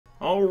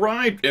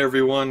Alright,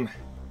 everyone.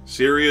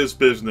 Serious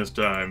business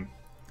time.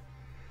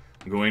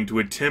 I'm going to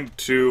attempt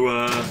to,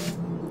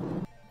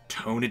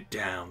 tone it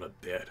down a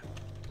bit.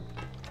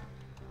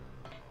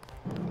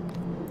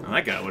 Oh,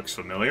 that guy looks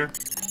familiar.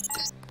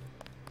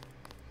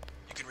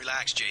 You can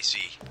relax,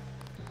 JC.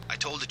 I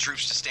told the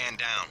troops to stand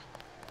down.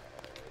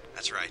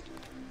 That's right.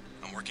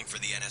 I'm working for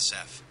the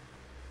NSF.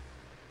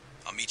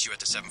 I'll meet you at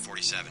the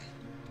 747.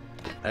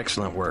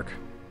 Excellent work.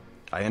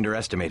 I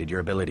underestimated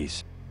your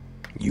abilities.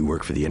 You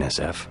work for the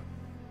NSF?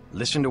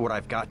 Listen to what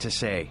I've got to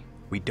say.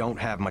 We don't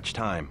have much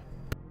time.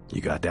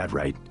 You got that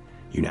right.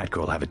 UNATCO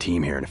will have a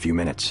team here in a few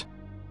minutes.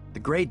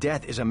 The Great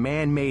Death is a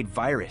man-made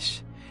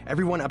virus.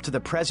 Everyone up to the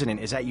President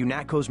is at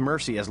UNATCO's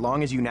mercy as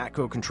long as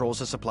UNATCO controls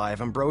the supply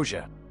of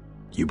Ambrosia.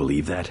 You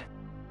believe that?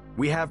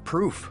 We have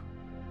proof.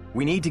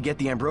 We need to get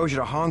the Ambrosia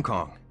to Hong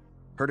Kong.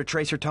 Heard of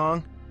Tracer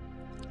Tong?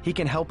 He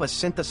can help us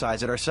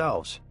synthesize it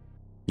ourselves.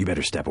 You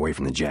better step away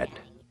from the jet.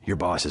 Your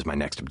boss is my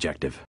next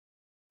objective.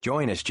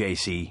 Join us,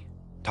 JC.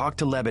 Talk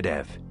to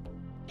Lebedev.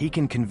 He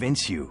can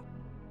convince you.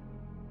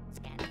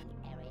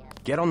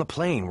 Get on the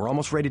plane. We're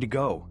almost ready to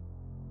go.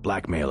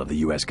 Blackmail of the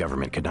U.S.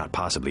 government could not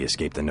possibly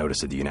escape the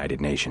notice of the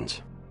United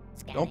Nations.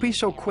 Don't be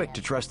so quick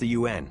to trust the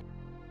UN.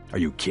 Are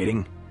you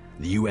kidding?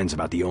 The UN's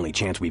about the only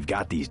chance we've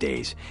got these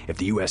days, if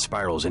the U.S.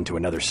 spirals into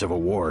another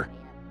civil war.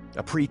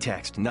 A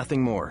pretext,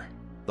 nothing more.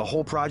 The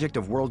whole project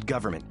of world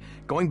government,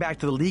 going back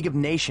to the League of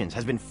Nations,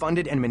 has been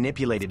funded and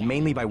manipulated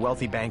mainly by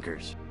wealthy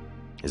bankers.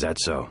 Is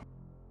that so?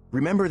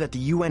 Remember that the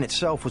UN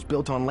itself was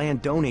built on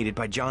land donated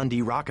by John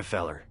D.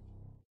 Rockefeller.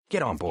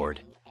 Get on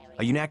board.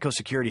 A UNATCO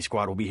security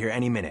squad will be here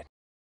any minute.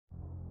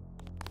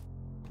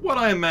 What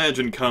I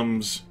imagine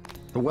comes...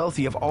 The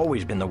wealthy have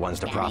always been the ones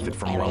to profit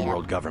from one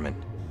world government.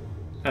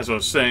 As I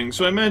was saying,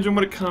 so I imagine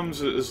what it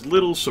comes as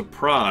little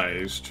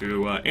surprise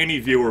to any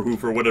viewer who,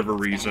 for whatever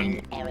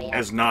reason,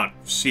 has not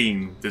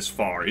seen this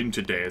far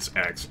into Deus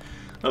Ex.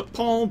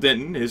 Paul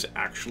Denton is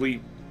actually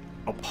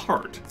a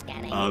part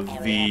of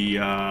the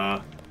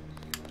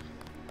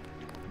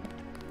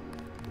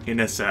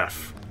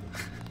NSF.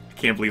 I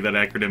can't believe that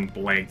acronym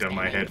blanked on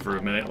my head for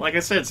a minute. Like I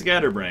said,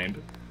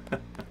 scatterbrained.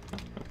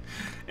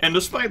 And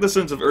despite the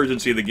sense of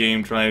urgency the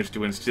game tries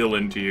to instill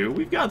into you,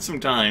 we've got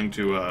some time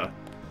to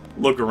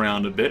look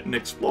around a bit and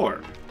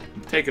explore.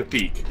 Take a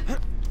peek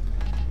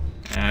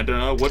at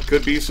what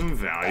could be some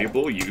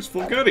valuable,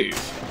 useful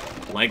goodies.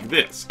 Like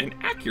this, an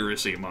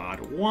accuracy mod.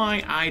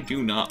 Why, I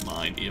do not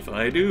mind if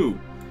I do.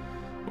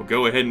 We'll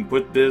go ahead and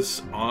put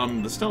this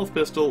on the stealth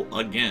pistol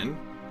again.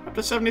 Up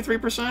to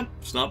 73%.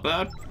 It's not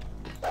bad.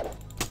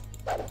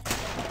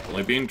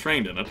 Only being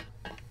trained in it.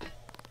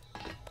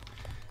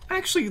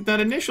 Actually, that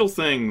initial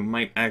thing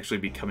might actually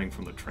be coming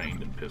from the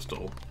trained in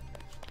pistol.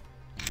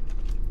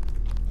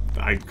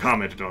 I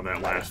commented on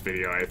that last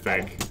video, I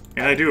think.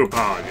 And I do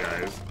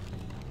apologize.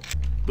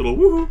 Little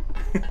woohoo!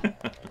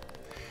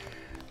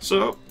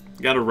 So,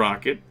 got a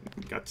rocket.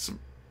 Got some...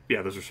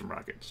 Yeah, those are some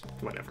rockets.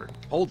 Whatever.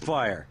 Hold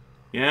fire.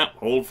 Yeah,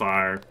 hold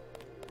fire.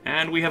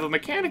 And we have a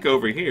mechanic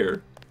over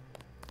here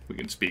we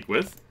can speak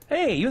with.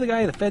 Hey, you're the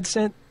guy the Feds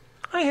sent?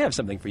 I have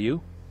something for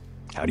you.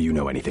 How do you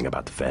know anything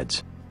about the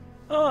Feds?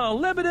 Oh,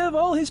 Lebedev,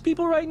 all his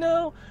people right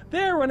now,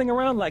 they're running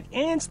around like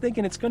ants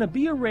thinking it's gonna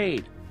be a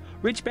raid.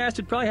 Rich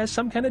bastard probably has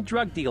some kind of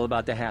drug deal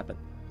about to happen.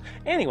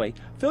 Anyway,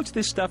 filch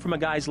this stuff from a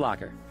guy's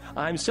locker.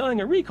 I'm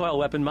selling a recoil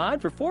weapon mod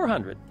for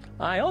 400.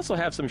 I also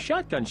have some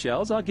shotgun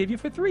shells I'll give you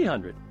for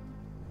 300.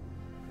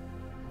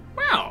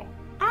 Wow,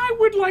 I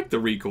would like the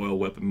recoil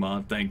weapon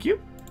mod, thank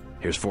you.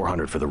 Here's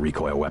 400 for the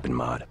recoil weapon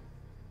mod.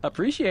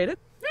 Appreciate it.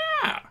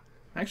 Yeah,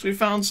 actually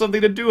found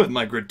something to do with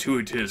my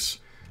gratuitous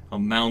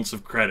amounts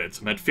of credits.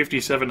 I'm at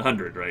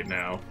 5,700 right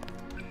now.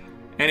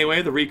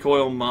 Anyway, the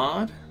recoil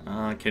mod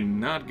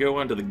cannot go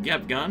onto the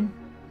GEP gun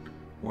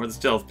or the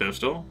stealth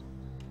pistol.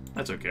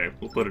 That's okay.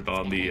 We'll put it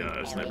on the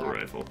sniper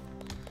rifle,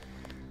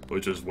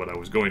 which is what I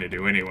was going to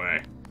do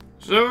anyway.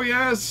 So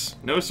yes,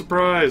 no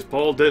surprise,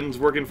 Paul Denton's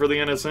working for the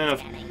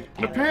NSF.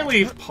 And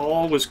apparently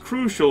Paul was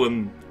crucial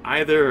in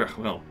either,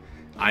 well,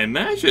 I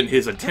imagine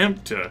his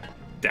attempt to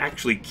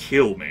actually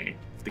kill me.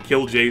 To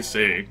kill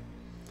JC.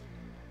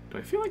 Do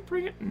I feel like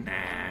bringing it?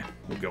 Nah,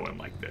 we'll go in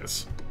like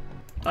this.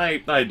 I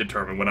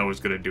determined what I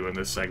was going to do in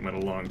this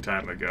segment a long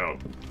time ago.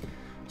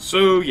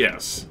 So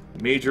yes,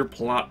 major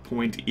plot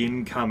point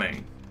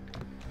incoming.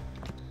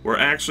 We're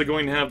actually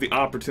going to have the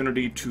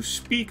opportunity to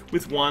speak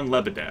with Juan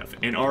Lebedev,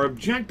 and our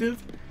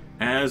objective,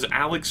 as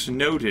Alex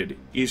noted,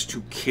 is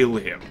to kill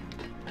him.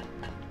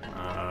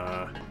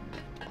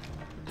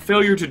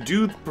 Failure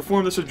to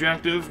perform this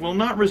objective will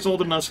not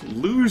result in us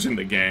losing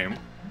the game,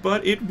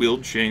 but it will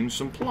change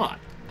some plot.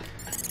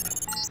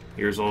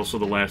 Here's also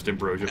the last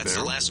Ambrosia That's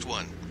barrel. the last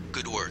one.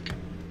 Good work.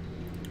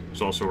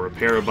 There's also a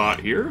repair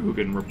bot here who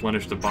can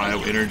replenish the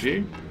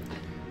bioenergy.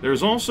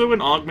 There's also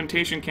an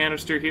augmentation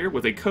canister here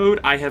with a code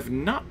I have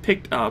not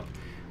picked up.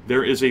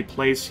 There is a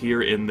place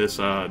here in this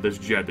this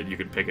jet that you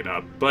can pick it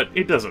up, but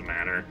it doesn't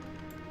matter.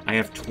 I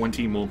have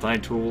 20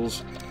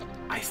 multi-tools.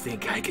 I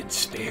think I can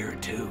spare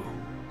 2.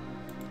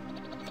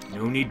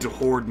 No need to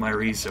hoard my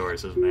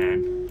resources,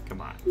 man. Come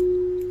on.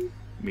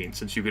 I mean,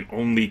 since you can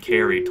only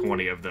carry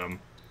 20 of them.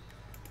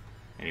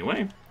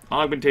 Anyway,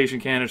 augmentation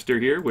canister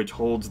here, which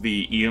holds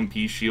the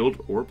EMP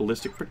shield or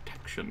ballistic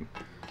protection.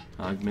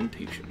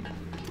 Augmentation.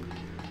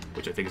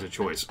 Which I think is a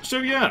choice. So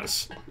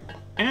yes,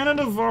 Anna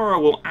Navarro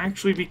will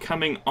actually be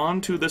coming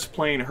onto this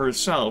plane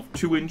herself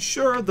to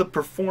ensure the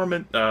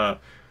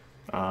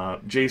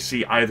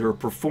JC either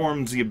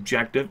performs the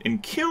objective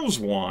and kills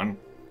Juan,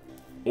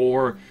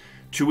 or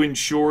to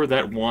ensure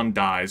that Juan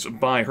dies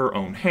by her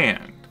own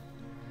hand.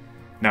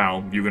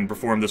 Now, you can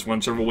perform this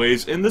one several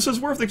ways, and this is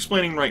worth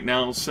explaining right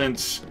now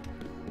since,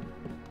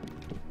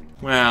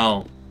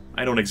 well,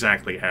 I don't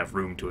exactly have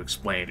room to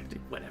explain it.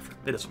 Whatever,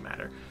 it doesn't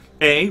matter.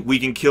 A, we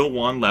can kill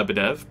Juan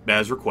Lebedev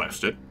as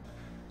requested.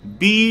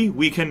 B,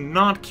 we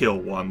cannot kill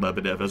Juan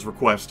Lebedev as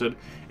requested,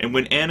 and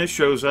when Anna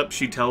shows up,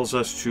 she tells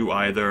us to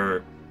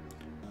either,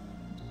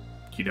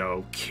 you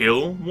know,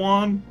 kill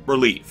Juan or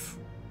leave,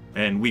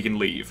 and we can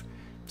leave.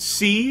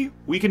 C,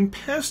 we can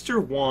pester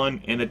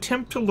Juan and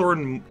attempt to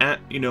learn,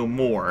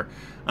 more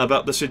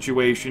about the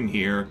situation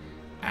here,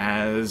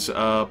 as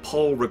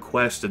Paul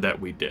requested that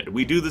we did.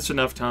 We do this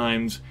enough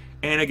times,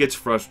 Anna gets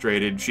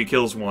frustrated, she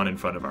kills Juan in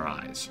front of our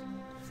eyes.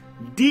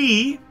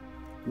 D,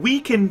 we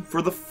can,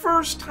 for the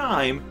first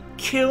time,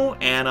 kill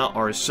Anna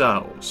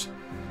ourselves.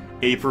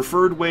 A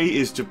preferred way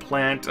is to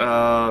plant,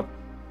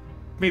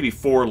 maybe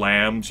 4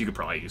 lambs. You could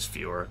probably use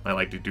fewer. I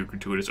like to do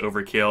gratuitous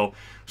overkill.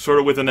 Sort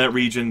of within that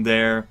region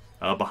there,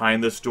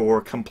 behind this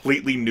door,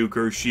 completely nuke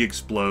her, she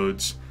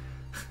explodes.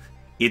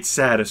 It's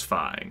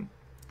satisfying.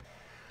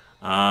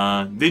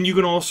 Then you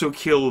can also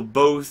kill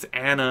both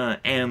Anna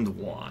and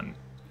Juan.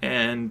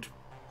 And,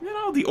 you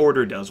know, the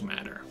order does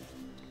matter.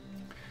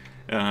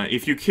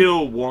 If you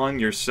kill Juan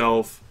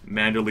yourself,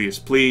 Manderly is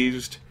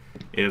pleased.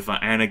 If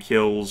Anna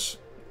kills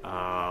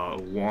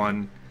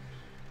Juan,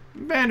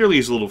 Manderly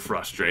is a little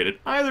frustrated.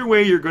 Either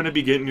way, you're going to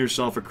be getting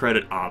yourself a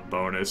credit op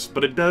bonus,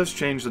 but it does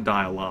change the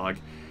dialogue.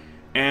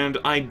 And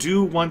I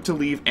do want to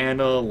leave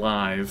Anna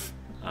alive.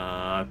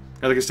 Like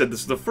I said, this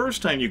is the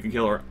first time you can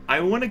kill her. I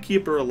want to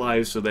keep her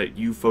alive so that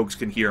you folks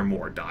can hear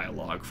more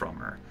dialogue from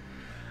her.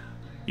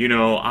 You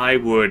know, I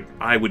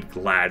would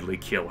gladly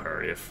kill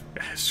her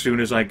as soon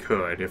as I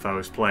could if I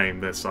was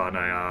playing this on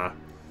a,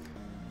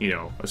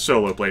 a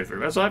solo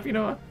playthrough. As I've,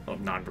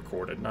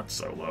 non-recorded, not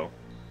solo.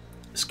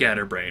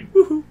 Scatterbrain.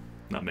 Woohoo!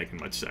 Not making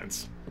much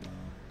sense.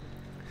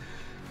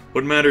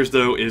 What matters,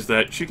 though, is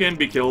that she can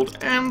be killed,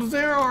 and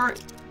there are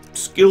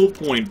skill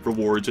point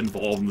rewards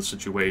involved in the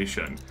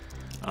situation.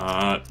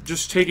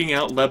 Just taking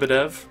out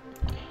Lebedev,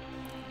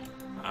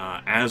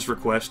 as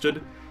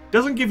requested,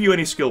 doesn't give you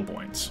any skill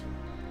points.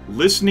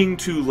 Listening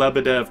to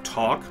Lebedev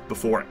talk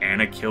before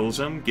Anna kills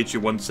him gets you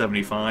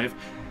 175,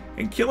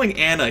 and killing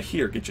Anna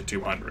here gets you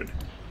 200.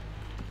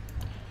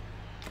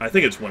 I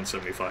think it's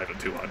 175 and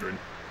 200.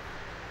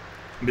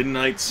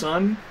 Midnight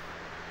Sun,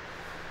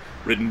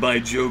 written by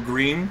Joe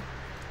Green.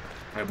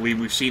 I believe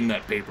we've seen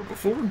that paper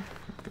before.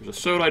 There's a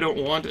soda I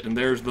don't want, and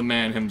there's the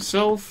man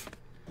himself.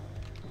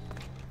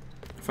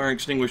 Fire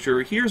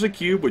extinguisher. Here's a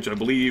cube, which I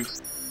believe,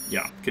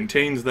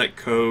 contains that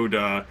code,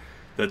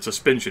 that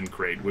suspension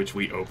crate, which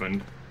we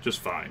opened just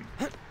fine.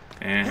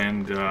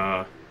 And,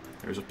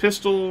 there's a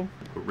pistol.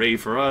 Hooray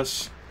for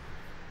us.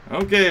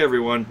 Okay,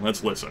 everyone,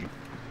 let's listen.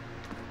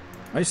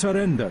 I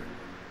surrender.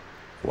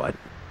 What?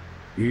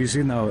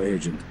 Easy now,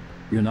 Agent.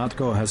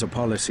 UNATCO has a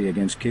policy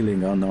against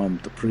killing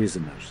unarmed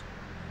prisoners.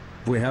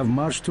 We have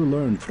much to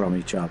learn from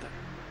each other.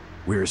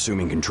 We're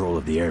assuming control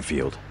of the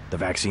airfield. The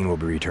vaccine will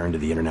be returned to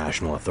the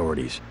international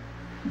authorities.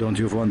 Don't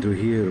you want to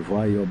hear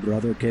why your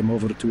brother came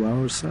over to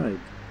our side?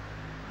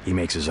 He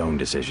makes his own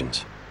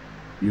decisions.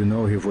 You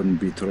know he wouldn't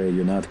betray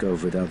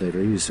UNATCO without a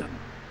reason.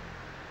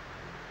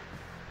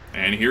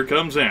 And here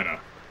comes Anna.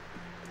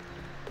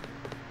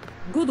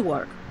 Good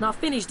work. Now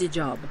finish the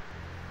job.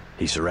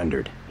 He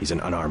surrendered. He's an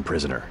unarmed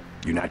prisoner.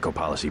 UNATCO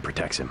policy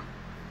protects him.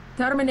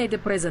 Terminate the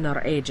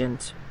prisoner,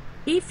 Agent.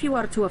 If you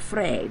are too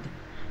afraid,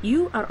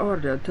 you are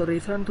ordered to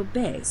return to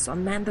base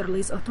on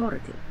Manderly's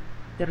authority.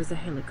 There is a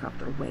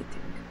helicopter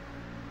waiting.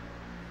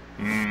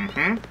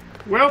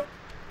 Well,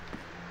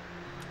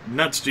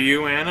 nuts to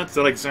you, Anna. It's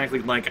not exactly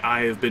like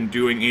I have been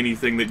doing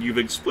anything that you've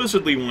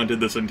explicitly wanted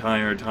this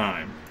entire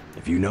time.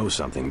 If you know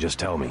something, just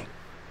tell me.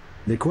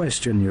 The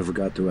question you've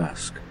got to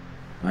ask,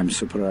 I'm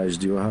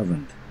surprised you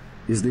haven't,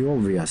 is the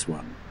obvious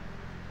one.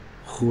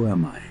 Who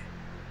am I?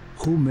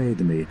 Who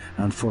made me,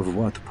 and for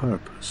what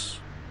purpose?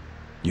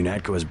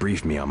 UNATCO has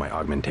briefed me on my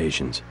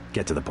augmentations.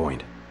 Get to the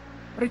point.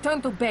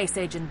 Return to base,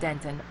 Agent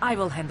Denton. I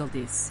will handle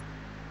this.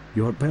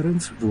 Your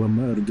parents were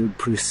murdered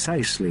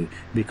precisely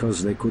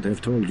because they could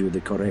have told you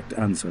the correct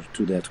answer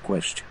to that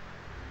question.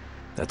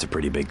 That's a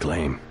pretty big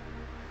claim.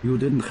 You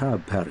didn't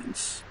have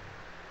parents.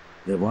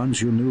 The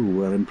ones you knew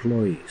were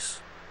employees.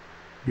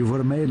 You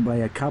were made by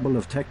a cabal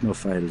of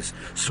technophiles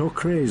so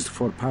crazed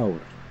for power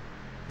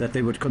that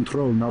they would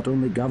control not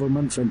only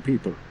governments and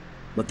people,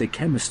 but the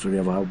chemistry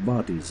of our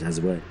bodies as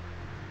well.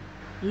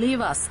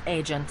 Leave us,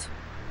 Agent.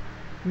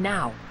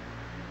 Now.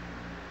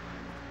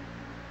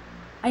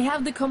 I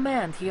have the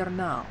command here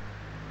now.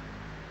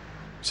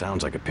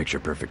 Sounds like a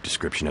picture-perfect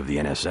description of the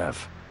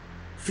NSF.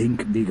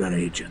 Think bigger,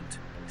 Agent.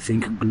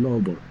 Think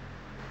global.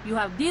 You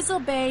have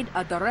disobeyed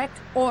a direct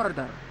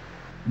order.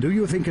 Do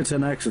you think it's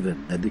an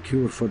accident that the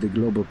cure for the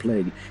global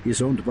plague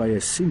is owned by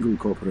a single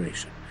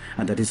corporation,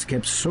 and that it's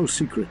kept so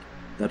secret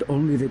that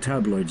only the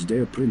tabloids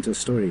dare print a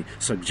story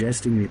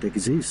suggesting it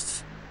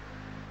exists?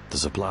 The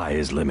supply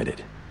is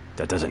limited.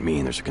 That doesn't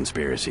mean there's a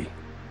conspiracy.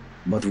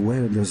 But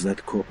where does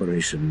that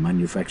corporation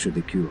manufacture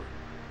the cure?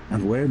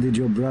 And where did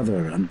your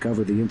brother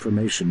uncover the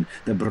information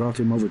that brought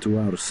him over to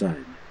our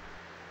side?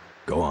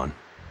 Go on.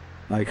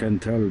 I can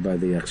tell by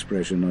the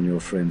expression on your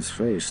friend's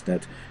face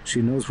that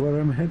she knows where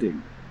I'm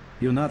heading.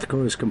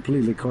 UNATCO is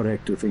completely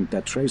correct to think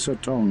that Tracer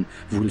Tong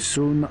will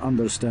soon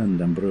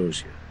understand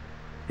Ambrosia.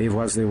 He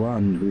was the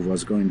one who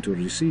was going to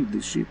receive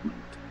this shipment.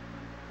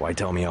 Why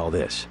tell me all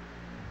this?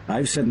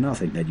 I've said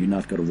nothing that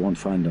UNATCO won't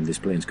find on this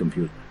plane's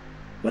computer.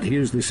 But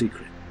here's the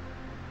secret.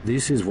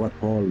 This is what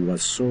Paul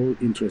was so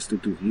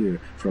interested to hear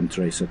from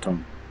Tracer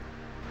Tong.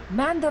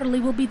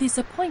 Manderley will be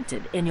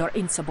disappointed in your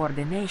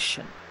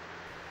insubordination.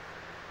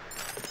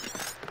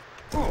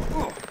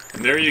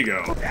 There you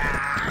go.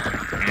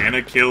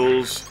 Anna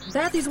kills.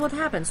 That is what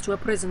happens to a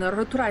prisoner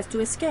who tries to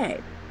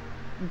escape.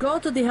 Go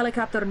to the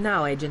helicopter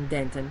now, Agent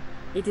Denton.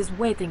 It is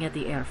waiting at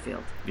the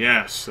airfield.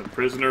 Yes, a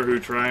prisoner who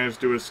tries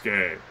to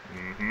escape.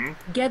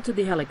 Get to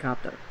the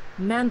helicopter.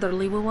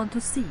 Manderley will want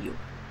to see you.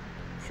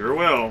 Sure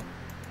will.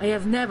 I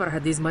have never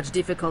had this much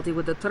difficulty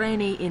with a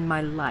trainee in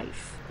my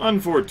life.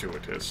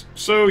 Unfortuitous.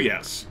 So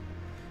yes.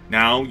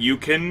 Now you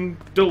can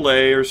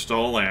delay or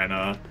stall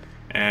Anna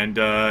and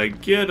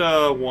get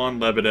Juan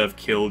Lebedev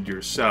killed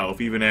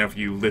yourself even after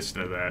you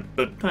listen to that,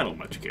 but I don't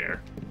much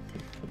care.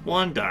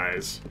 Juan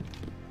dies.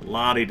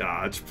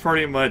 La-di-da. It's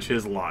pretty much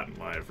his lot in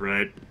life,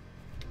 right?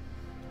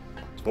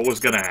 It's what was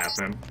gonna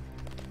happen.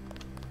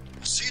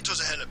 See to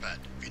the helipad.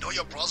 We know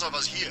your brother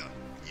was here.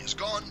 He is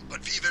gone, but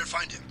we will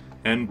find him.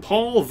 And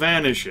Paul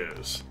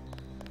vanishes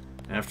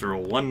after a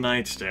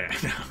one-night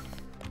stand.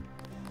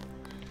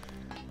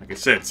 Like I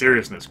said,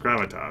 seriousness,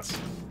 gravitas.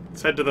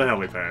 Let's head to the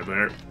helipad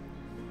there.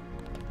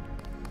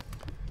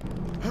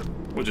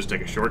 We'll just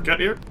take a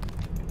shortcut here.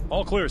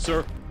 All clear,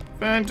 sir.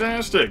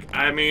 Fantastic.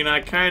 I mean,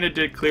 I kind of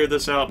did clear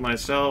this out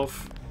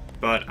myself,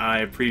 but I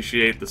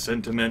appreciate the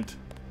sentiment.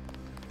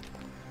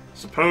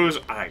 Suppose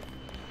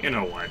you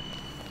know what?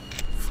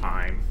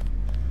 Fine.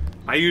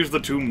 I use the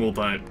two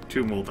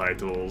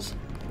multi-tools.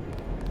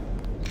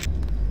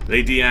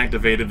 They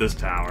deactivated this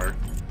tower.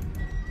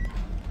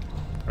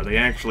 Are they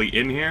actually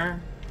in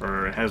here?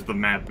 Or has the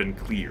map been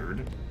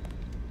cleared?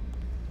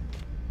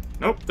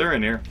 Nope, they're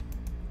in here.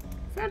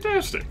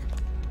 Fantastic.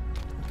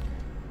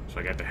 So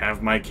I got to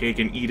have my cake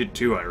and eat it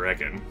too, I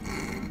reckon.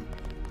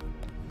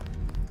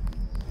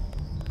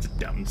 It's a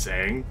dumb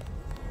saying.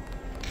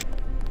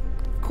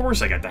 Of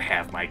course I got to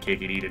have my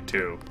cake and eat it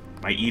too.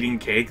 Am I eating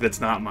cake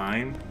that's not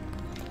mine?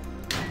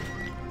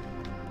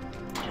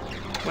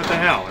 What the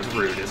hell? It's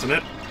rude, isn't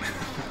it?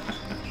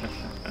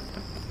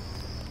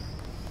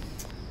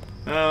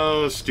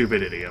 Oh,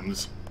 stupid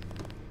idioms.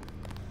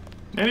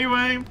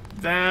 Anyway,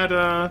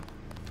 that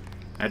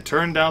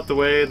turned out the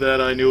way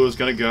that I knew it was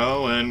gonna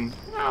go, and,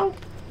 well,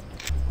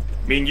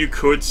 I mean, you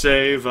could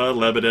save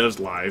Lebedev's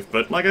life,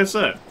 but like I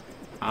said,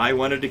 I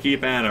wanted to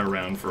keep Anna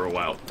around for a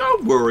while.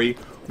 Don't worry,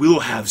 we'll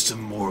have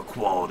some more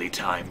quality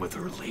time with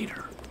her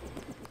later.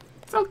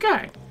 It's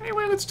okay.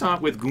 Anyway, let's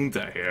talk with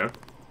Gunther here.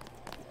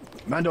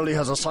 Manderley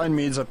has assigned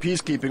me the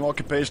peacekeeping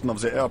occupation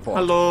of the airport.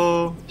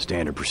 Hello.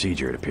 Standard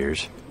procedure, it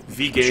appears.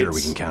 V-Gates. Sure,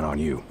 we can count on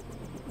you.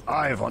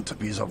 I want to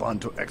be the one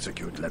to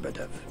execute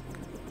Lebedev.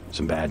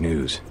 Some bad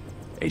news.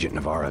 Agent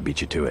Navarra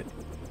beat you to it.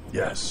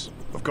 Yes,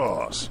 of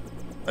course.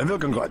 I will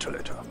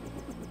congratulate her.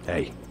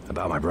 Hey,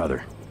 about my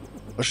brother.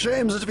 A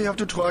shame that we have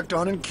to track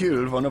down and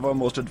kill one of our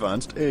most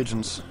advanced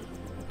agents.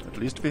 At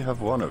least we have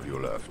one of you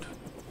left.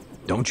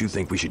 Don't you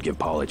think we should give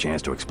Paul a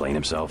chance to explain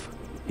himself?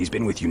 He's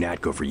been with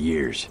UNATCO for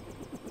years.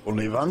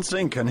 Only one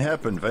thing can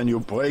happen when you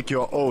break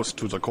your oath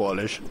to the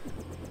Coalition.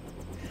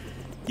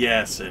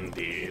 Yes,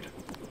 indeed.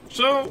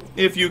 So,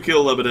 if you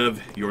kill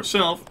Lebedev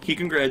yourself, he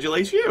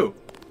congratulates you.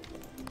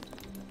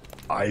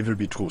 I will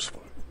be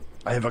truthful.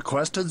 I have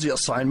requested the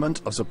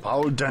assignment of the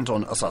Paul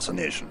Denton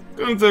assassination.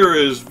 Gunther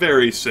is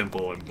very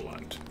simple and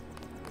blunt.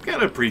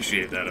 Gotta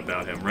appreciate that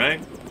about him,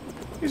 right?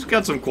 He's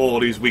got some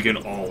qualities we can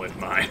all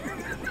admire.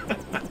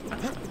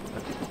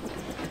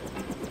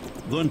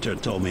 Gunther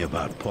told me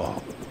about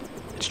Paul.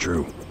 It's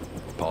true.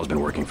 Paul's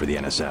been working for the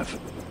NSF.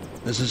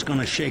 This is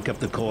gonna shake up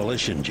the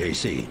Coalition,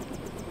 JC.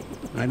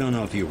 I don't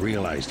know if you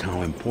realized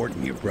how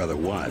important your brother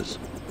was.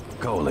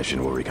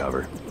 Coalition will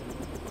recover.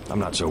 I'm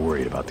not so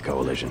worried about the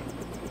Coalition.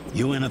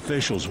 UN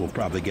officials will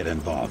probably get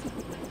involved.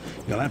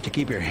 You'll have to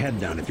keep your head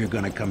down if you're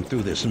gonna come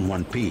through this in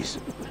one piece.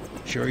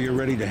 Sure you're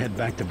ready to head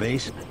back to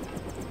base?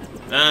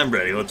 I'm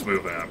ready, let's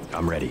move out.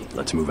 I'm ready.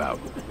 Let's move out.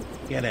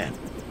 Get in.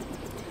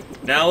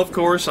 Now, of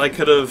course, I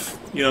could have,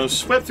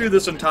 swept through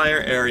this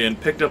entire area and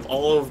picked up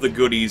all of the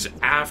goodies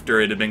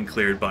after it had been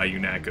cleared by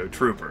UNATCO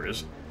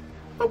troopers.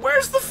 But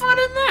where's the fun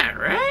in that,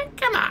 right?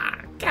 Come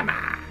on, come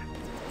on.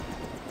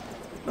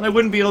 then I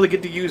wouldn't be able to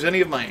get to use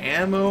any of my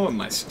ammo and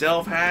my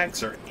stealth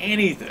hacks or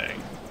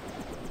anything.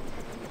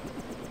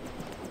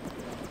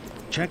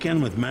 Check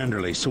in with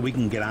Manderley so we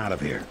can get out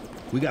of here.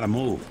 We gotta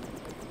move.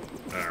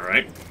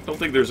 Alright. Don't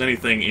think there's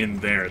anything in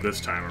there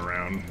this time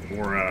around,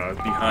 or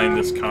behind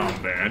this comm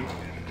van.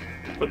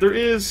 But there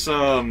is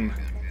some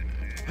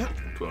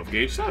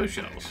 12-gauge soda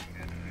shells.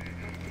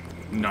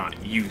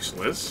 Not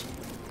useless.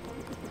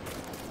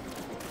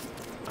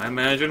 I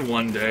imagine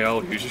one day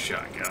I'll use a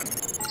shotgun.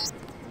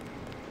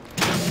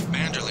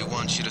 Manderley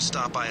wants you to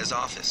stop by his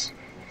office.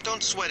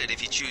 Don't sweat it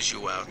if he chews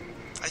you out.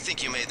 I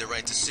think you made the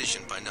right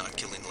decision by not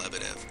killing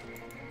Lebedev.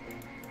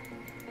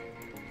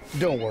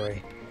 Don't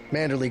worry.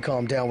 Manderley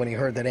calmed down when he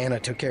heard that Anna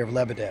took care of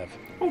Lebedev.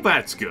 Oh,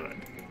 that's good.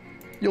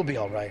 You'll be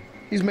alright.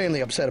 He's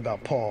mainly upset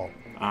about Paul.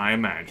 I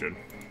imagine.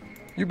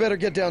 You better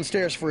get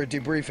downstairs for a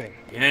debriefing.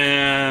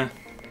 Yeah,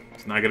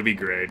 it's not gonna be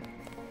great.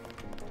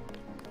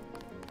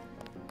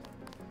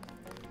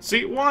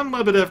 See, Juan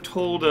Lebedev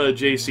told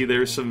JC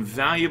there's some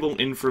valuable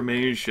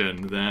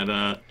information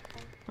that,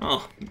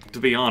 oh, to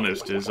be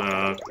honest, is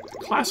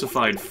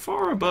classified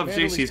far above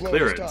JC's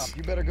clearance.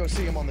 You better go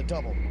see him on the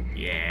double.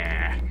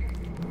 Yeah.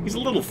 He's a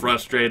little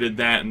frustrated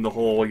that and the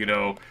whole, you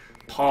know,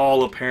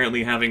 Paul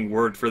apparently having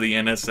worked for the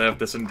NSF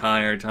this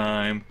entire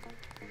time.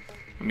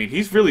 I mean,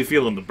 he's really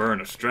feeling the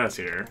burn of stress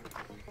here.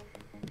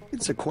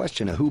 It's a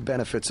question of who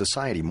benefits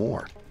society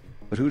more.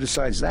 But who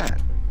decides that?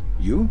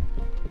 You?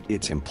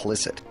 It's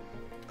implicit.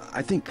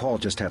 I think Paul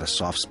just had a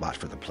soft spot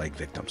for the plague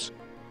victims.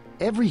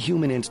 Every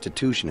human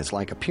institution is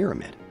like a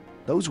pyramid.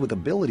 Those with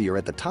ability are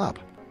at the top.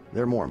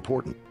 They're more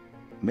important.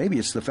 Maybe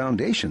it's the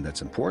foundation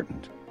that's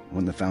important.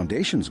 When the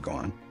foundation's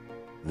gone...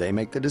 They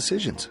make the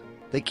decisions.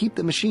 They keep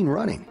the machine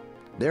running.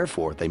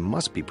 Therefore, they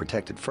must be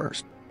protected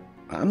first.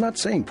 I'm not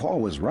saying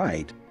Paul was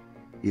right.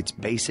 It's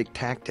basic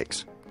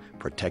tactics.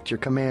 Protect your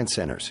command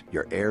centers,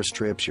 your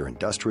airstrips, your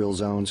industrial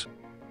zones.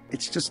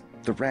 It's just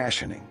the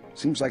rationing.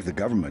 Seems like the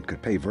government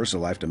could pay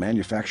VersaLife to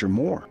manufacture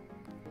more.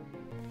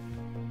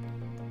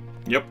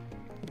 Yep.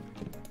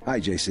 Hi,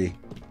 JC.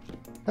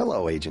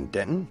 Hello, Agent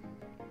Denton.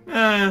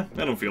 I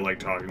don't feel like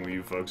talking with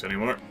you folks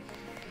anymore.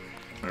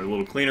 There's a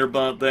little cleaner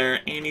bot there.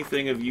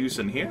 Anything of use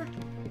in here?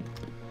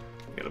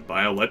 Got a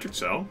bioelectric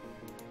cell.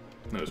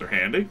 Those are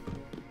handy.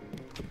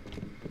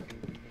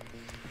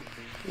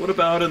 What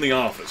about in the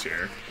office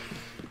here?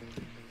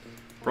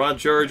 Broad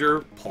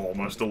charger. Paul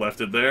must have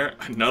left it there.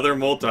 Another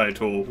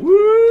multi-tool.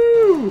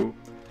 Woo!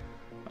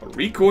 A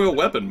recoil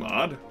weapon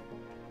mod.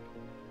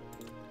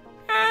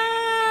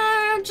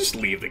 Just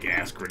leave the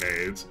gas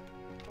grenades.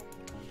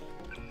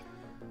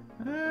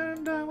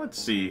 And let's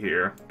see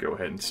here. Go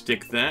ahead and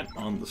stick that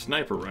on the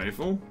sniper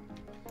rifle.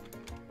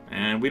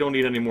 And we don't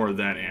need any more of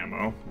that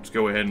ammo. Let's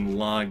go ahead and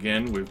log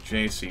in with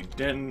JC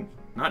Denton.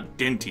 Not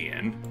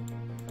Dentian.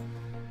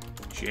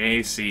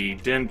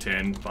 JC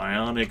Denton,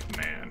 Bionic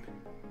Man.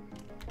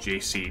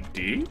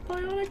 JCD,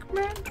 Bionic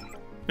Man?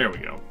 There we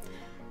go.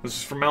 This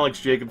is from Alex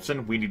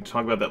Jacobson. We need to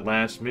talk about that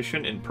last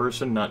mission in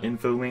person, not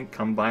info link.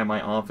 Come by my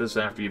office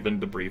after you've been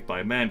debriefed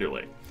by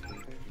Manderley.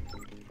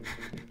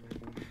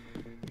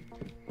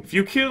 If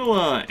you kill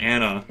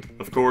Anna,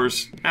 of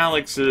course,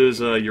 Alex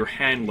is your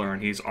handler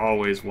and he's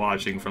always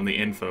watching from the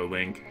info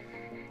link.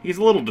 He's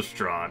a little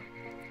distraught.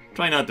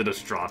 Try not to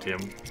distraught him.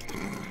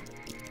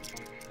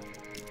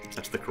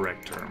 That's the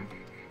correct term.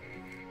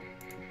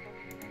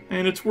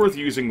 And it's worth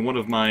using one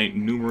of my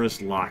numerous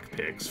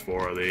lockpicks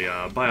for the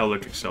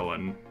bioelectric cell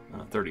in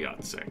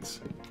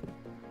 30-06.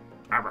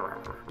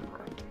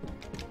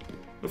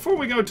 Before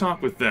we go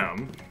talk with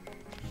them,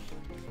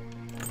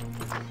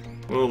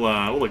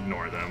 we'll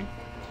ignore them.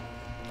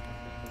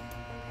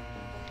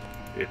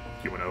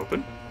 You want to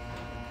open?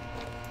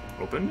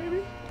 Open,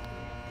 maybe?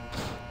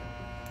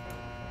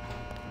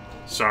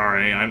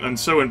 Sorry, I'm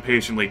so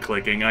impatiently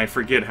clicking, I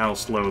forget how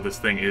slow this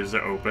thing is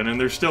to open,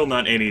 and there's still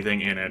not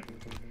anything in it.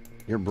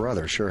 Your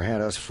brother sure had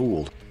us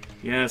fooled.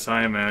 Yes,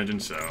 I imagine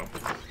so.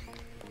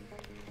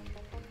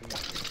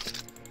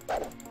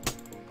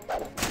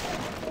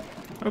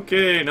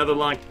 Okay, another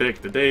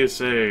lockpick. The day is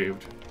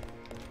saved.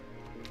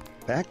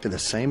 Back to the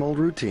same old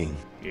routine.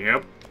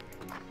 Yep.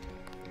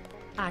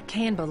 I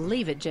can't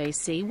believe it,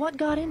 JC. What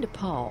got into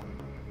Paul?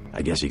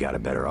 I guess you got a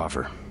better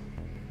offer.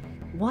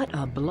 What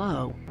a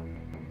blow.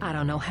 I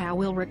don't know how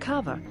we'll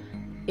recover.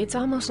 It's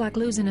almost like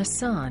losing a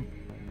son.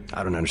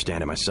 I don't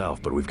understand it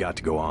myself, but we've got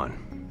to go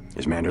on.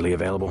 Is Manderley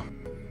available?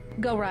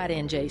 Go right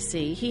in,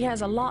 JC. He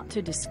has a lot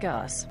to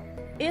discuss.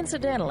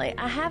 Incidentally,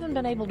 I haven't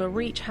been able to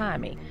reach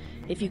Jaime.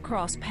 If you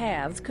cross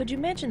paths, could you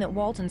mention that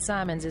Walton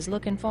Simons is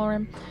looking for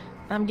him?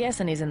 I'm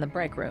guessing he's in the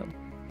break room.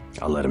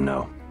 I'll let him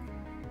know.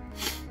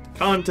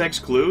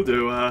 Context clue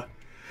to,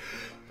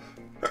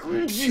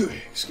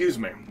 excuse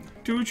me,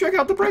 to check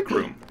out the break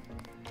room.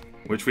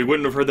 Which we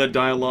wouldn't have heard that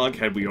dialogue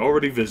had we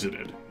already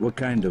visited. What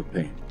kind of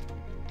pain?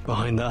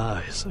 Behind the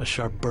eyes, a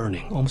sharp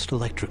burning, almost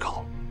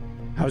electrical.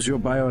 How's your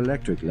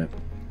bioelectric level?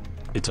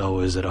 It's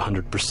always at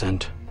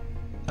 100%.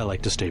 I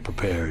like to stay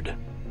prepared.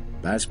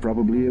 That's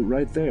probably it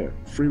right there.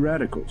 Free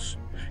radicals.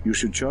 You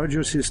should charge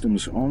your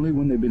systems only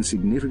when they've been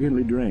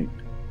significantly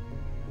drained.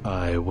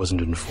 I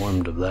wasn't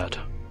informed of that.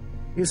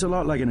 It's a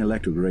lot like an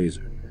electric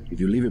razor. If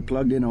you leave it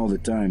plugged in all the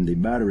time, the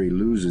battery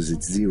loses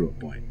its 0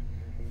 point.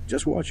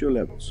 Just watch your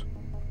levels.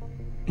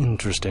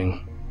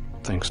 Interesting.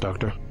 Thanks,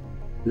 Doctor.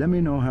 Let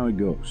me know how it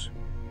goes.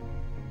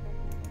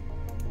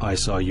 I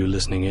saw you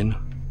listening in.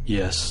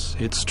 Yes,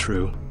 it's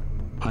true.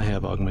 I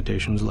have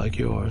augmentations like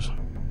yours.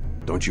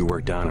 Don't you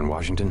work down in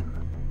Washington?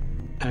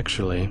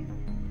 Actually,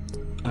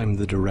 I'm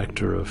the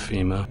director of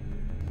FEMA.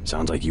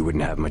 Sounds like you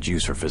wouldn't have much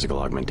use for physical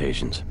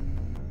augmentations.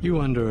 You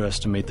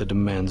underestimate the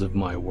demands of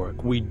my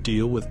work. We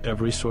deal with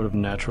every sort of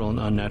natural and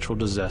unnatural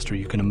disaster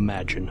you can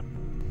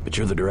imagine. But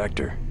you're the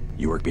director.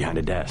 You work behind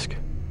a desk.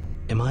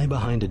 Am I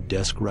behind a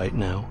desk right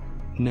now?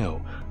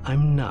 No,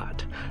 I'm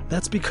not.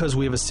 That's because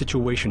we have a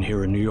situation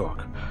here in New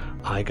York.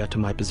 I got to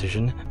my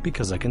position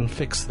because I can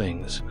fix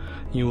things.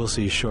 You will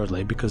see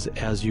shortly, because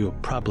as you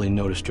have probably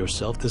noticed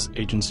yourself, this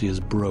agency is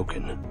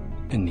broken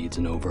and needs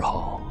an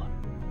overhaul.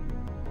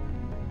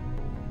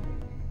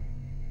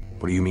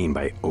 What do you mean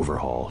by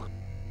overhaul?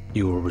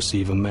 You will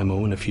receive a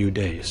memo in a few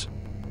days.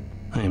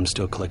 I am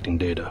still collecting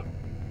data.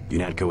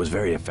 UNATCO was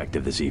very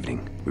effective this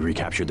evening. We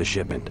recaptured the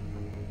shipment.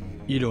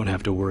 You don't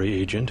have to worry,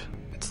 Agent.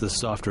 It's the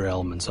softer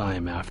elements I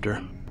am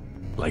after.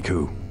 Like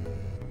who?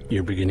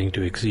 You're beginning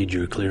to exceed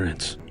your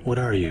clearance. What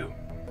are you?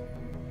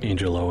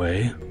 Angel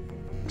OA?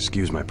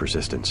 Excuse my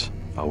persistence.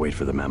 I'll wait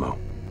for the memo.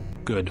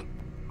 Good.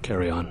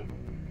 Carry on.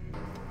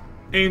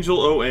 Angel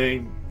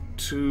OA,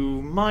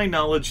 to my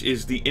knowledge,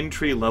 is the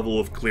entry level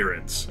of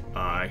clearance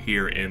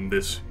here in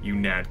this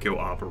UNATCO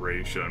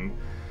operation.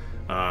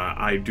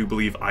 I do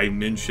believe I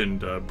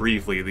mentioned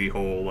briefly the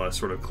whole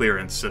sort of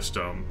clearance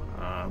system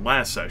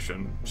last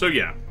session. So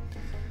yeah,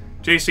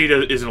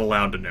 JC isn't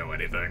allowed to know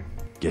anything.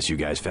 Guess you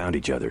guys found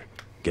each other.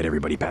 Get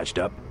everybody patched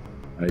up?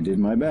 I did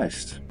my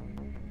best.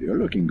 You're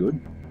looking good.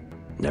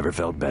 Never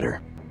felt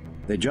better.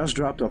 They just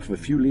dropped off a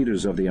few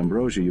liters of the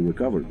Ambrosia you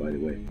recovered, by the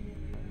way.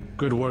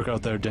 Good work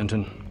out there,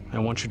 Denton. I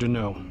want you to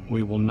know,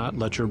 we will not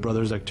let your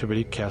brother's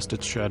activity cast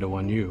its shadow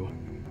on you.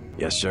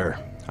 Yes, sir.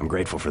 I'm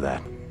grateful for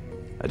that.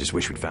 I just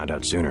wish we'd found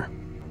out sooner.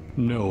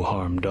 No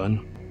harm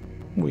done.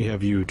 We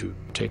have you to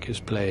take his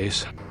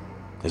place.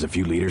 Is a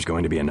few liters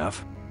going to be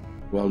enough?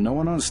 Well, no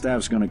one on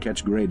staff's gonna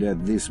catch Grey Death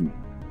this month.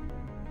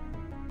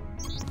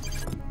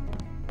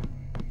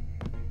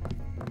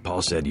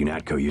 Paul said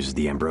UNATCO uses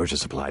the Ambrosia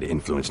supply to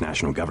influence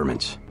national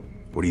governments.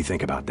 What do you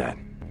think about that?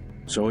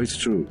 So it's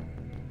true.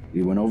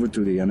 He went over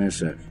to the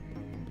NSF.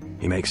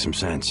 He makes some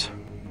sense.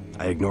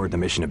 I ignored the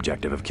mission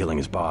objective of killing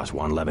his boss,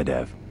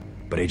 Lebedev,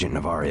 but Agent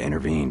Navarre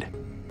intervened.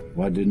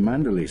 What did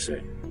Manderley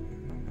say?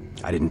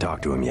 I didn't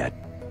talk to him yet.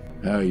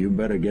 You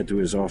better get to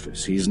his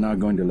office. He's not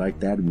going to like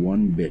that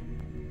one bit.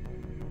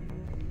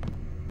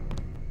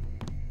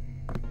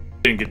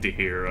 Didn't get to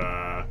hear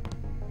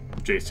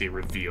JC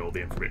reveal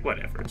the information.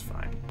 Whatever, it's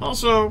fine.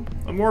 Also,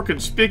 a more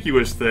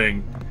conspicuous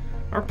thing,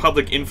 our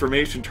public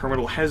information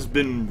terminal has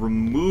been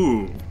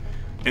removed,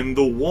 and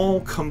the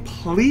wall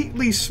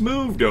completely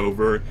smoothed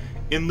over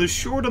in the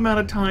short amount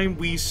of time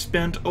we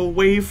spent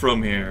away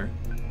from here.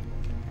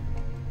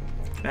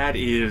 That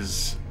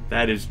is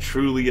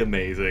truly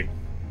amazing.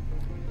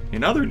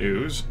 In other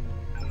news,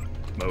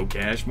 Mo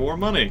cash, more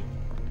money.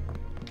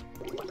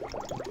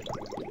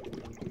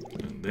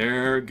 And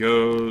there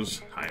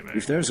goes Jaime.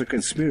 If there's a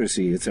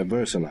conspiracy, it's a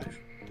VersaLife.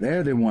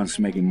 They're the ones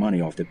making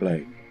money off the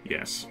plague.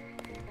 Yes.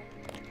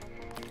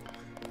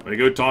 Let me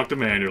go talk to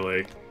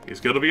Manderley. He's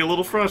gonna be a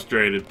little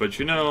frustrated, but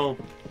you know,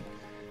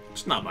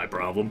 it's not my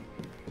problem.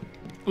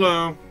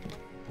 Hello.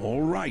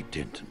 All right,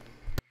 Denton.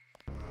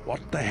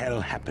 What the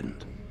hell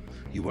happened?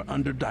 You were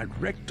under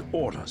direct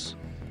orders.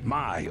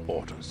 My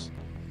orders.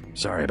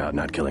 Sorry about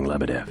not killing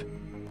Lebedev.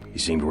 He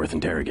seemed worth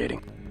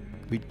interrogating.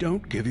 We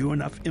don't give you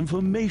enough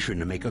information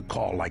to make a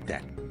call like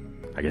that.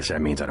 I guess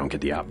that means I don't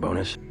get the op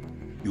bonus?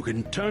 You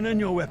can turn in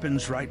your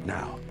weapons right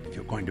now, if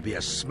you're going to be a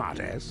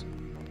smartass.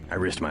 I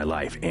risked my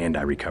life, and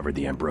I recovered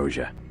the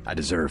Ambrosia. I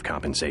deserve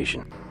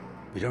compensation.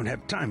 We don't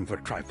have time for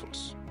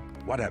trifles.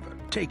 Whatever,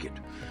 take it.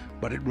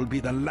 But it will be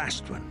the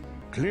last one.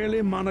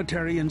 Clearly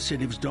monetary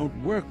incentives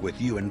don't work with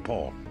you and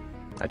Paul.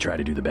 I try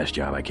to do the best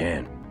job I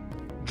can.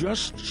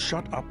 Just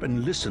shut up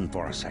and listen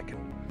for a second.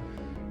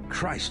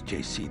 Christ,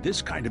 JC,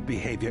 this kind of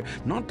behavior,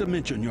 not to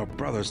mention your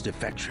brother's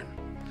defection,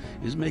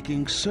 is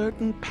making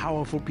certain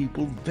powerful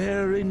people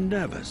very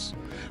nervous.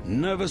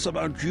 Nervous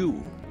about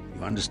you.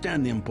 You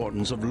understand the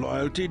importance of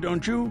loyalty,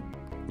 don't you?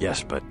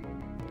 Yes, but...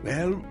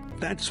 Well,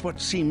 that's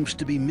what seems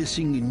to be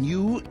missing in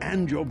you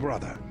and your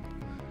brother.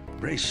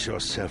 Brace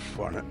yourself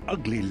for an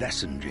ugly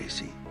lesson,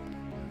 JC.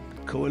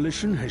 The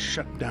Coalition has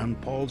shut down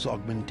Paul's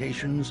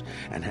augmentations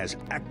and has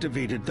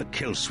activated the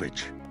kill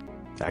switch.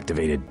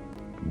 Activated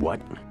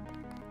what?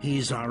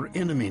 He's our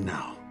enemy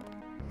now.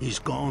 He's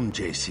gone,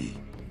 JC.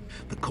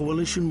 The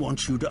Coalition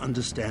wants you to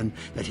understand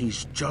that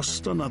he's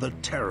just another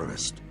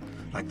terrorist,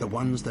 like the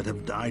ones that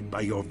have died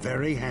by your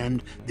very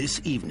hand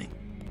this evening.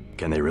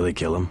 Can they really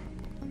kill him?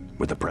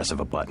 With the press of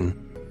a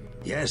button?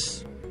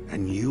 Yes,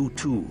 and you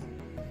too.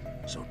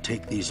 So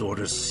take these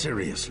orders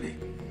seriously.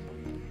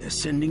 They're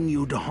sending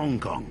you to Hong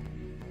Kong.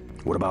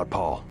 What about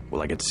Paul?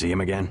 Will I get to see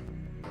him again?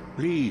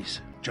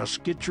 Please,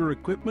 just get your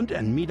equipment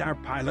and meet our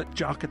pilot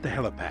Jock at the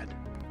helipad.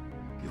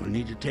 You'll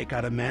need to take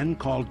out a man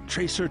called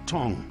Tracer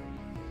Tong,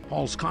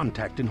 Paul's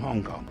contact in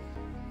Hong Kong.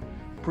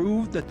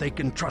 Prove that they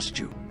can trust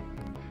you.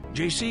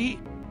 JC?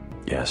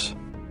 Yes.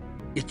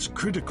 It's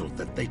critical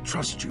that they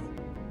trust you.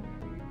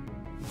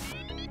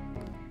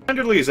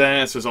 Manderley's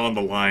ass is on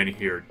the line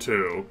here,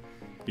 too.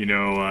 You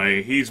know,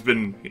 he's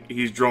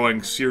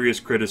drawing serious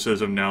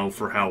criticism now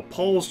for how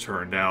Paul's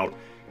turned out,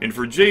 and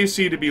for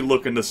JC to be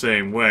looking the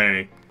same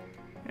way,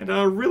 it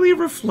really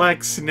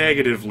reflects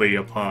negatively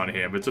upon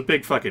him. It's a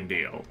big fucking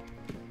deal.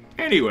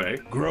 Anyway.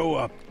 Grow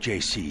up,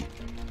 JC.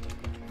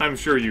 I'm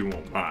sure you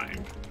won't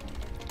mind.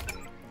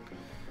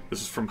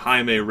 This is from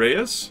Jaime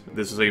Reyes.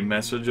 This is a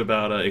message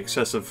about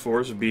excessive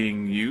force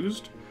being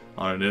used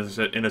on an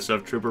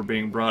NSF trooper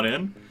being brought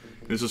in.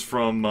 This is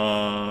from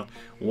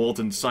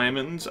Walton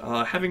Simons,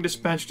 having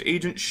dispatched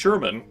Agent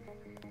Sherman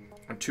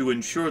to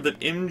ensure that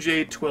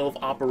MJ-12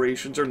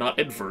 operations are not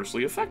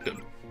adversely affected.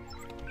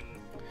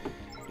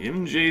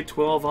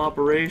 MJ-12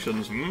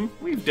 operations,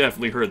 We've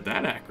definitely heard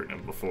that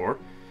acronym before.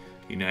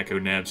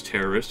 UNATCO nabs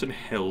terrorist in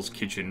Hell's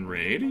Kitchen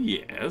raid,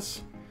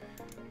 yes.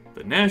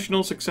 The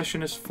National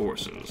Secessionist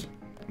Forces,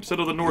 instead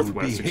of the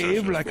Northwest Secessionist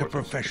Behave like Forces. a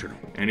professional.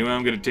 Anyway,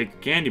 I'm gonna take the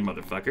candy,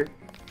 motherfucker.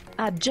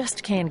 I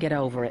just can't get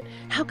over it.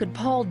 How could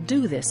Paul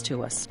do this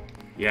to us?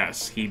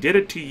 Yes, he did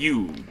it to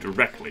you,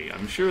 directly.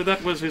 I'm sure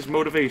that was his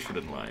motivation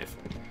in life.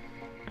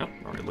 Yep,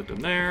 already looked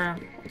in there.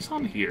 What's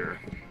on here?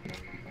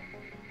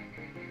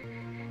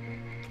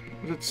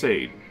 What does it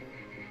say?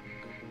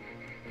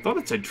 I thought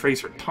it said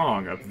Tracer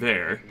Tong up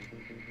there.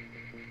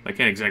 I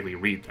can't exactly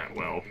read that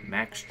well.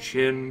 Max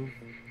Chin.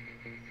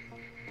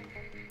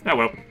 Oh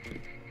well.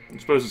 I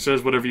suppose it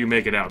says whatever you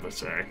make it out to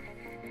say.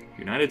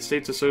 United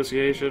States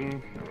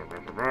Association.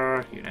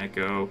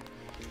 UNATCO.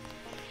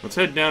 Let's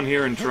head down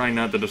here and try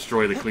not to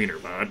destroy the cleaner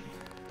bot.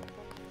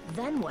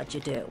 Then what'd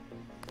you do?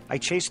 I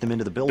chased him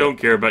into the building. Don't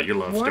care about your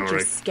love Weren't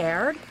story. you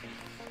scared?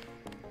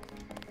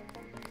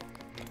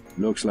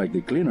 Looks like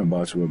the cleaner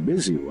bots were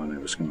busy while I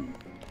was gone.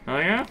 Oh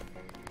yeah?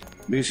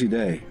 Busy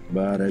day,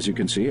 but as you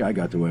can see, I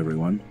got to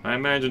everyone. I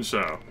imagine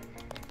so.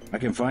 I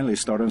can finally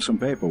start on some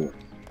paperwork.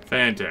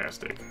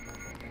 Fantastic.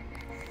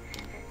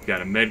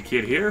 Got a med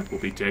kit here.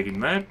 We'll be taking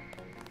that.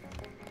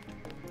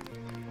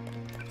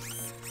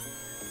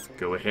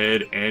 Go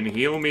ahead and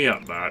heal me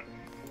up, bot.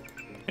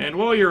 And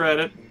while you're at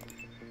it,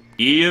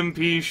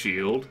 EMP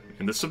shield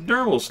in the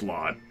subdermal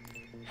slot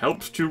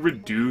helps to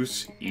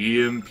reduce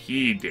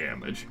EMP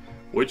damage,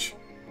 which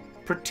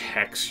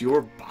protects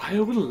your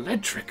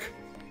bioelectric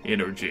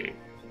energy.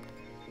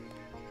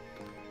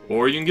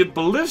 Or you can get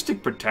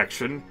ballistic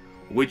protection,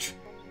 which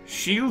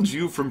shields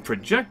you from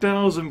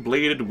projectiles and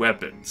bladed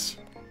weapons.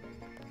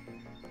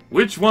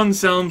 Which one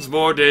sounds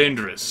more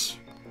dangerous?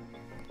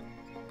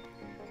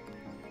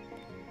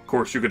 Of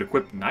course, you could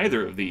equip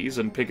neither of these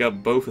and pick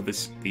up both of the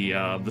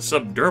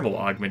subdermal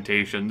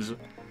augmentations.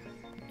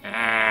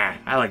 I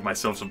like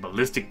myself some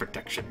ballistic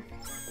protection.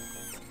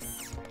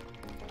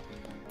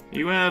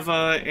 You have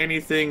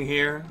anything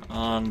here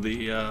on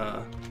the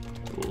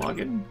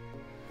login?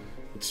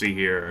 Let's see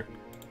here.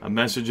 A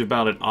message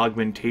about an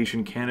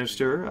augmentation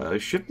canister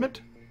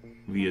shipment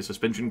via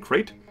suspension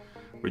crate.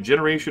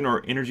 Regeneration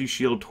or energy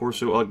shield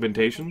torso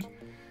augmentations.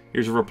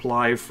 Here's a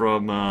reply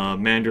from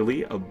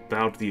Manderley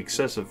about the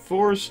excessive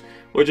force,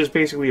 which is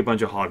basically a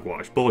bunch of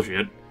hogwash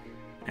bullshit.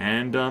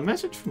 And a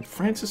message from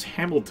Francis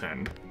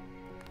Hamilton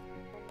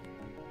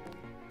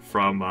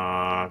from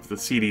the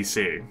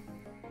CDC,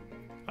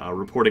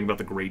 reporting about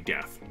the Great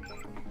Death.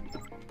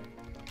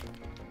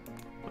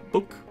 A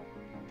book,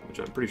 which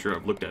I'm pretty sure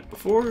I've looked at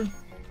before.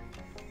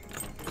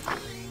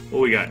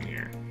 What we got in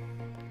here?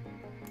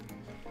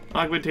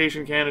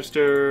 Augmentation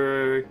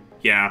canister.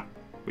 Yeah,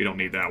 we don't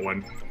need that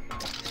one.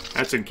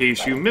 That's in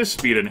case you miss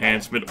speed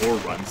enhancement or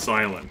run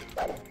silent.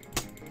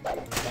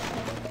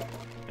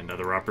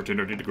 Another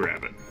opportunity to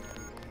grab it.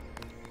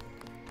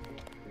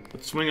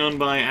 Let's swing on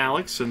by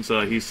Alex, since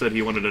he said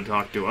he wanted to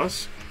talk to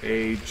us.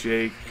 A.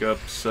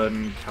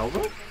 Jacobson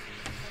Calvo?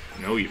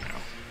 No email.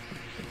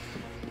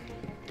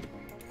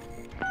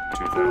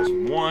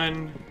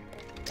 2001.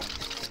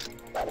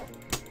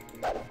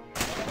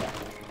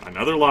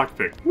 Another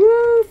lockpick.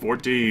 Woo!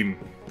 14.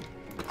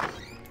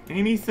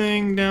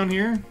 Anything down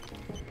here?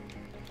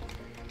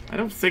 I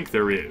don't think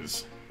there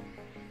is.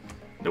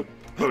 Nope.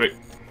 Okay.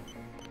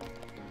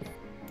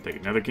 Take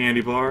another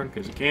candy bar,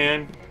 because you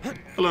can.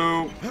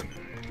 Hello.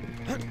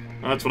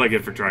 That's what I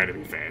get for trying to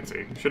be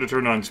fancy. Should have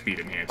turned on speed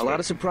enhancement. A lot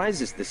of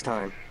surprises this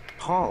time.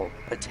 Paul,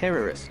 a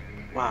terrorist.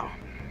 Wow.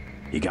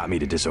 He got me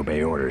to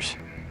disobey orders.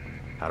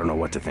 I don't know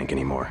what to think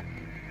anymore.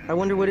 I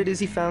wonder what it is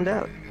he found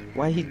out.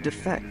 Why he'd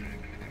defect.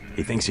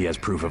 He thinks he has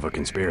proof of a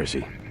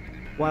conspiracy.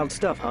 Wild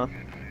stuff, huh?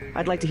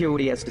 I'd like to hear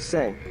what he has to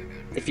say.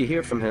 If you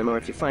hear from him, or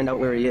if you find out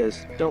where he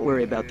is, don't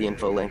worry about the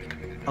info link.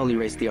 I'll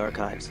erase the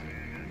archives.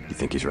 You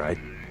think he's right?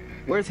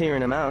 Worth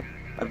hearing him out.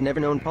 I've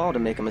never known Paul to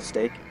make a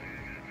mistake.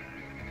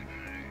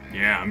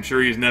 Yeah, I'm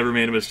sure he's never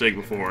made a mistake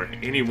before.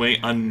 Anyway,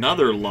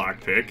 another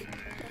lockpick.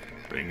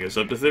 Bring us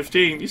up to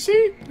 15. You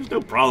see, there's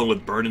no problem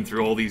with burning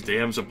through all these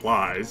damn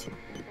supplies.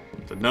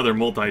 It's another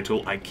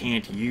multi-tool I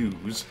can't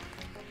use.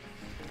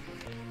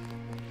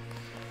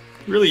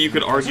 Really, you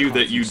could argue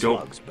that you don't...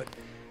 Slugs, but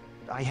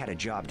I had a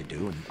job to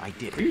do, and I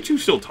did it. Are you two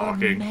still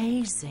talking?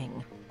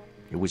 Amazing.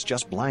 It was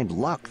just blind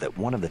luck that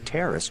one of the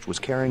terrorists was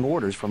carrying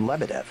orders from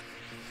Lebedev.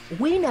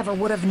 We never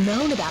would have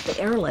known about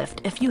the airlift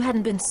if you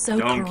hadn't been so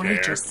Don't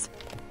courageous.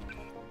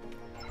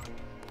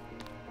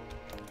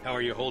 How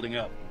are you holding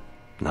up?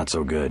 Not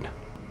so good.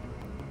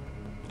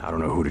 I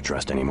don't know who to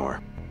trust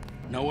anymore.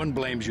 No one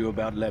blames you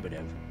about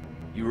Lebedev.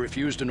 You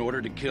refused an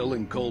order to kill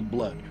in cold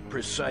blood,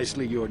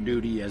 precisely your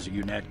duty as a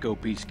UNATCO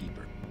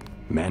peacekeeper.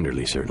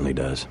 Manderley certainly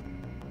does.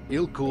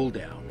 He'll cool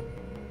down.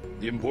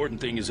 The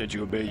important thing is that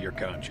you obey your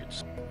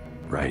conscience.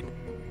 Right.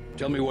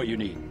 Tell me what you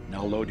need, and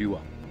I'll load you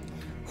up.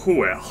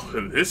 Well,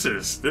 this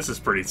is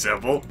pretty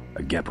simple.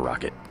 A GEP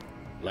rocket.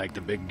 Like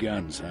the big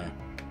guns, huh?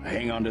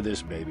 Hang on to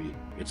this, baby.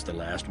 It's the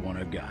last one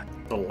I've got.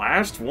 The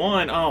last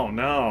one? Oh,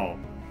 no.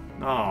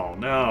 Oh,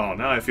 no.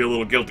 Now I feel a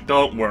little guilty.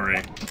 Don't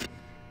worry.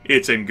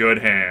 It's in good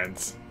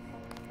hands.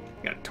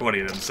 Got 20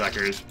 of them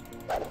suckers.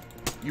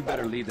 You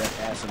better leave that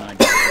asinine...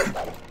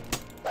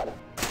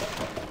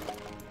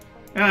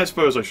 Yeah, I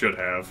suppose I should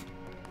have.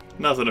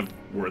 Nothing of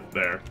worth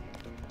there.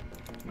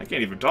 I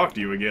can't even talk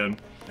to you again.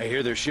 I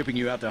hear they're shipping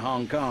you out to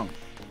Hong Kong.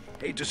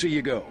 Hate to see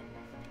you go.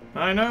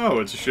 I know,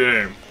 it's a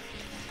shame.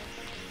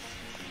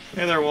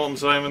 Hey there, Walton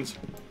Simons.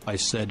 I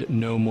said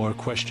no more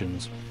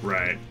questions.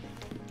 Right.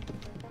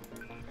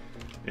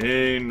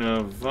 A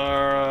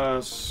Navarra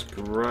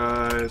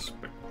Scries.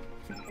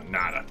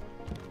 Nada.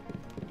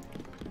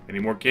 Any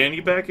more candy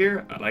back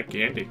here? I like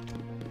candy.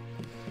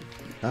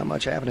 Not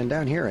much happening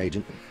down here,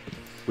 Agent.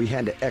 We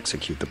had to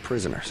execute the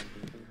prisoners.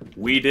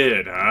 We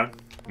did, huh?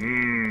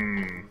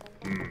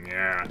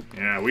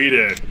 Yeah, we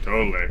did.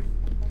 Totally.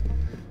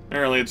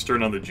 Alright, let's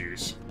turn on the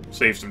juice.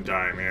 Save some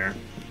time here.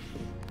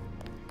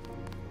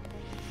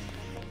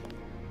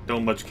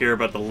 Don't much care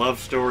about the love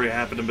story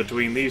happening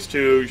between these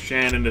two.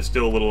 Shannon is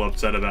still a little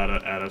upset about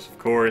it at us, of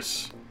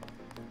course.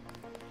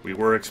 We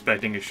were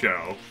expecting a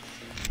show.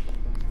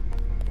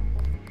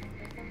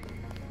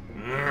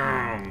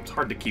 It's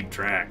hard to keep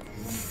track.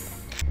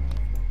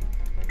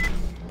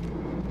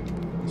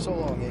 So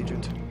long,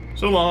 Agent.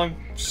 So long,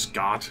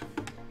 Scott.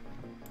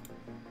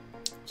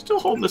 Still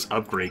holding this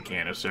upgrade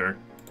canister.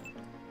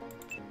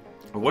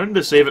 I wanted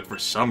to save it for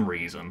some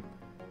reason.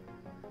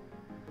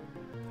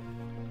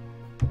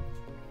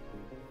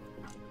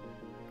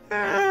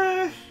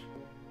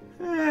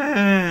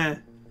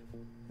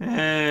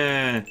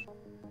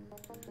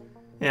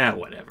 Yeah,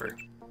 whatever.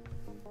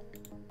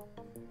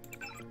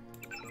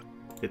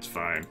 It's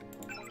fine.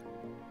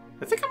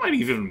 I think I might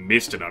even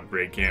missed an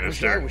upgrade Wish I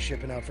canister. was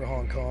shipping out for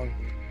Hong Kong.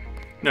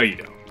 No, you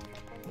don't.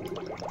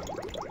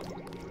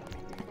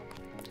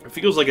 It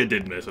feels like I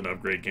did miss an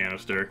upgrade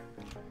canister.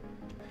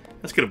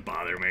 That's gonna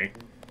bother me.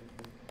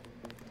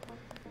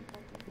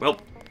 Well.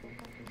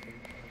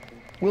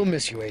 We'll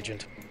miss you,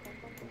 Agent.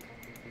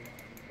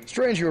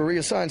 Strange you were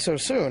reassigned so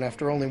soon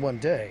after only one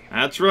day.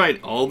 That's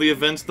right. All the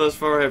events thus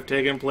far have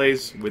taken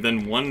place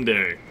within one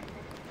day.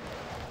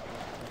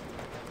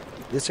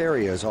 This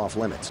area is off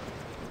limits.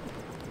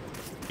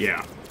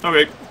 Yeah.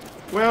 Okay.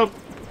 Well,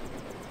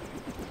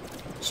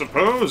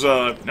 suppose,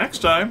 next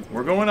time,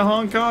 we're going to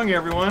Hong Kong,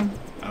 everyone.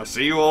 I'll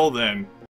see you all then.